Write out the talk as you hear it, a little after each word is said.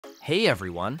Hey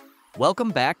everyone, welcome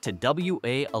back to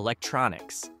WA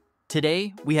Electronics.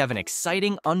 Today we have an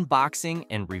exciting unboxing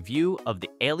and review of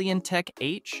the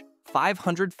Alientek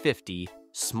H550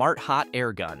 Smart Hot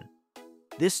Air Gun.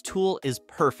 This tool is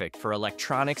perfect for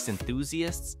electronics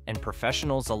enthusiasts and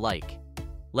professionals alike.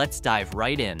 Let's dive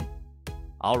right in.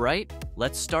 Alright,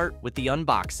 let's start with the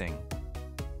unboxing.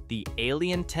 The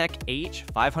Alientek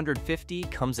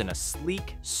H550 comes in a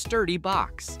sleek, sturdy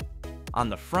box. On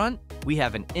the front, we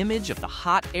have an image of the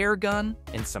hot air gun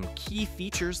and some key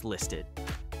features listed.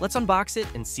 Let's unbox it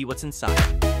and see what's inside.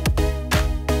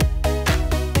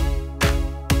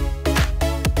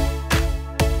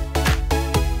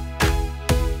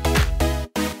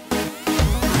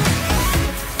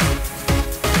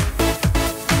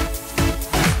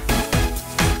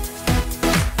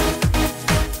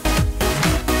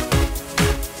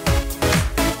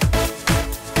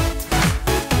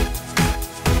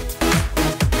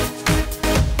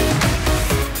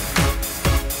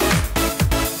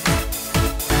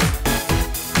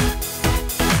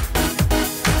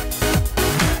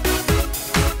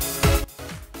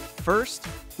 First,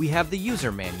 we have the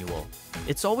user manual.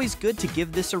 It's always good to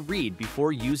give this a read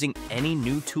before using any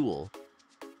new tool.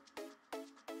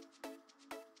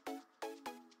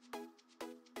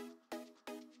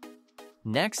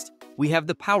 Next, we have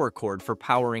the power cord for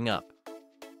powering up.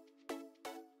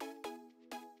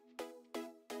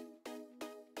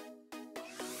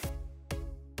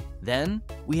 Then,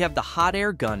 we have the hot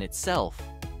air gun itself.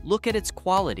 Look at its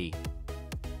quality.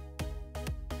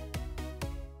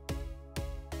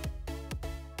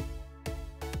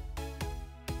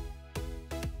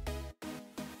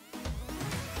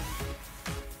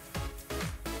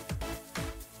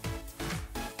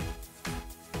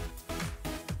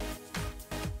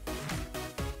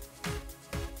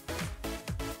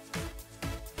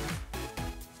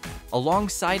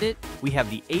 Alongside it, we have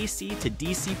the AC to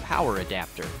DC power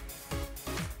adapter.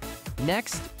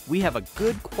 Next, we have a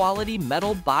good quality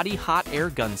metal body hot air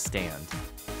gun stand.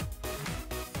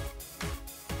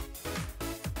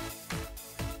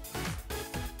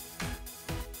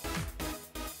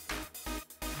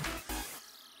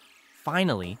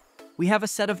 Finally, we have a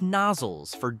set of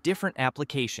nozzles for different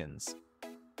applications.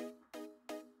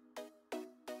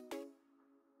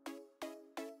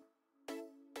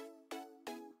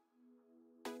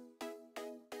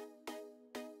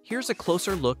 Here's a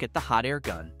closer look at the hot air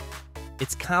gun.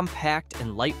 It's compact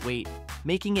and lightweight,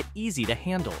 making it easy to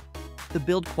handle. The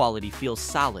build quality feels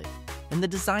solid, and the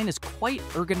design is quite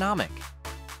ergonomic.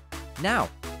 Now,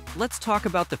 let's talk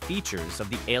about the features of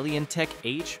the Alientek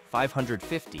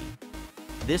H550.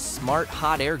 This smart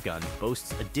hot air gun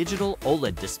boasts a digital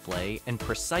OLED display and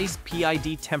precise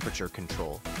PID temperature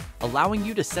control, allowing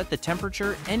you to set the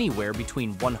temperature anywhere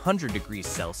between 100 degrees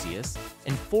Celsius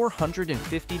and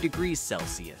 450 degrees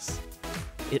Celsius.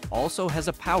 It also has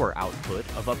a power output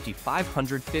of up to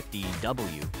 550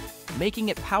 W, making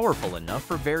it powerful enough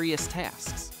for various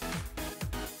tasks.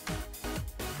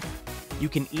 You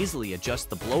can easily adjust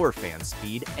the blower fan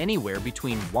speed anywhere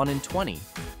between 1 and 20.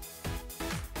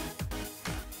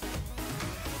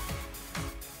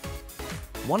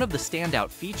 One of the standout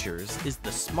features is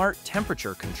the smart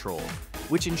temperature control,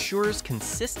 which ensures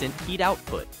consistent heat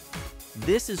output.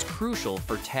 This is crucial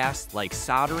for tasks like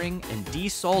soldering and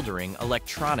desoldering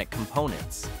electronic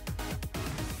components.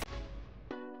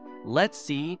 Let's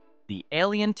see the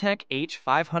Alientek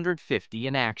H550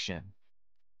 in action.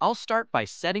 I'll start by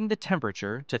setting the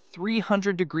temperature to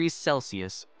 300 degrees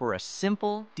Celsius for a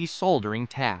simple desoldering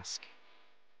task.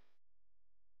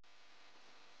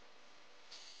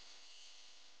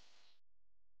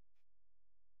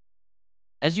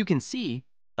 As you can see,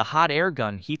 the hot air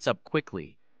gun heats up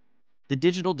quickly. The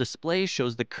digital display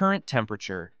shows the current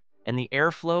temperature, and the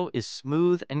airflow is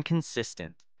smooth and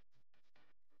consistent.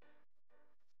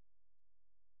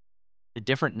 The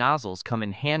different nozzles come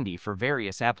in handy for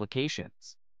various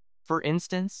applications. For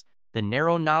instance, the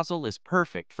narrow nozzle is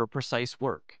perfect for precise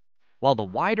work, while the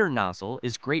wider nozzle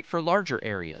is great for larger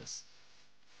areas.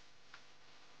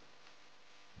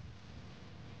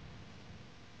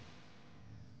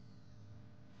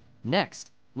 Next,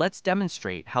 let's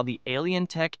demonstrate how the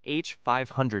Alientek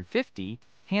H550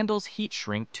 handles heat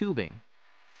shrink tubing.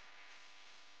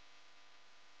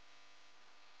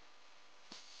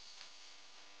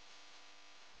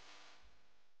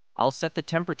 I'll set the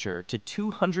temperature to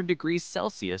 200 degrees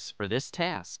Celsius for this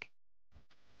task.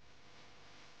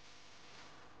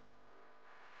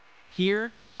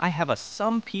 Here, I have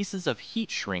some pieces of heat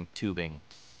shrink tubing.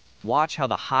 Watch how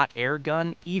the hot air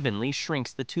gun evenly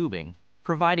shrinks the tubing,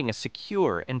 providing a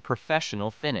secure and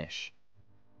professional finish.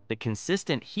 The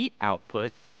consistent heat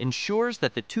output ensures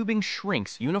that the tubing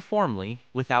shrinks uniformly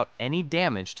without any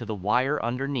damage to the wire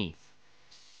underneath.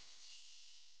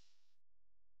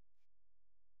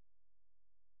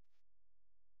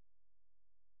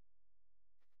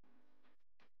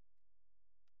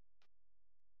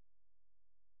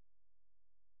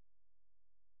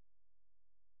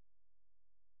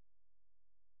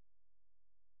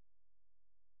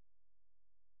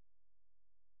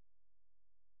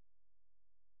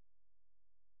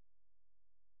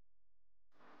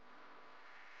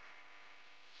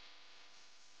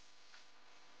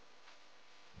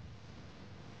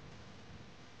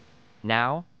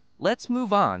 Now, let's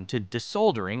move on to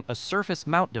desoldering a surface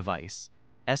mount device,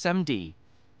 SMD.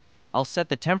 I'll set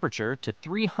the temperature to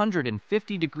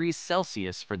 350 degrees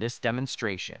Celsius for this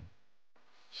demonstration.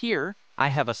 Here, I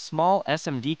have a small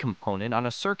SMD component on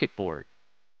a circuit board.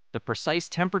 The precise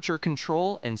temperature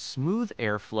control and smooth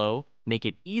airflow make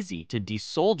it easy to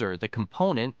desolder the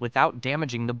component without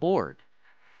damaging the board.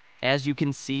 As you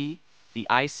can see, the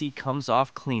IC comes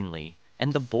off cleanly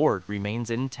and the board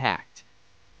remains intact.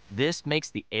 This makes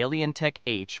the Alientek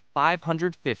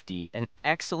H550 an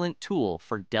excellent tool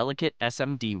for delicate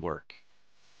SMD work.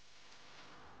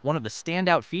 One of the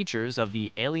standout features of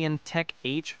the Alientek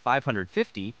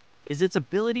H550 is its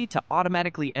ability to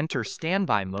automatically enter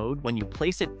standby mode when you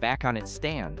place it back on its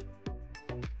stand.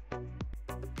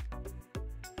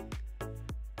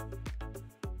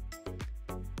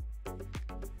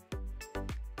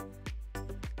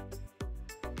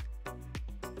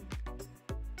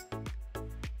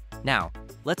 Now,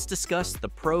 let's discuss the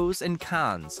pros and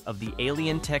cons of the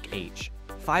Alientek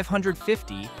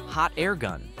H550 hot air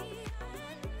gun.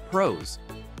 Pros: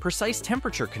 precise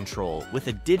temperature control with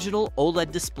a digital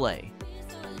OLED display.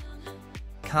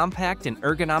 Compact and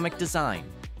ergonomic design.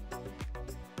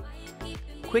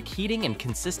 Quick heating and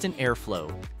consistent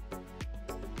airflow.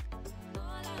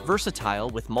 Versatile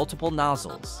with multiple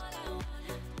nozzles.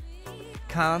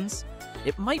 Cons: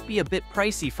 it might be a bit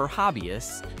pricey for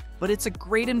hobbyists, but it's a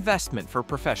great investment for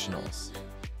professionals.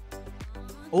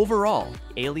 Overall,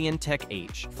 Alientek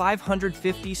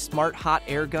H550 Smart Hot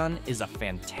Air Gun is a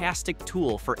fantastic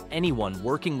tool for anyone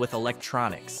working with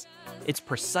electronics. Its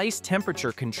precise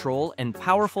temperature control and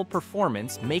powerful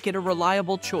performance make it a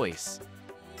reliable choice.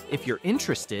 If you're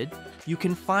interested, you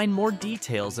can find more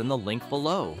details in the link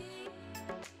below.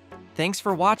 Thanks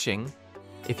for watching.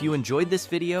 If you enjoyed this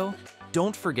video,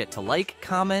 don't forget to like,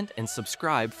 comment, and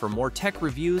subscribe for more tech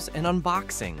reviews and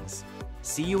unboxings.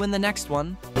 See you in the next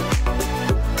one.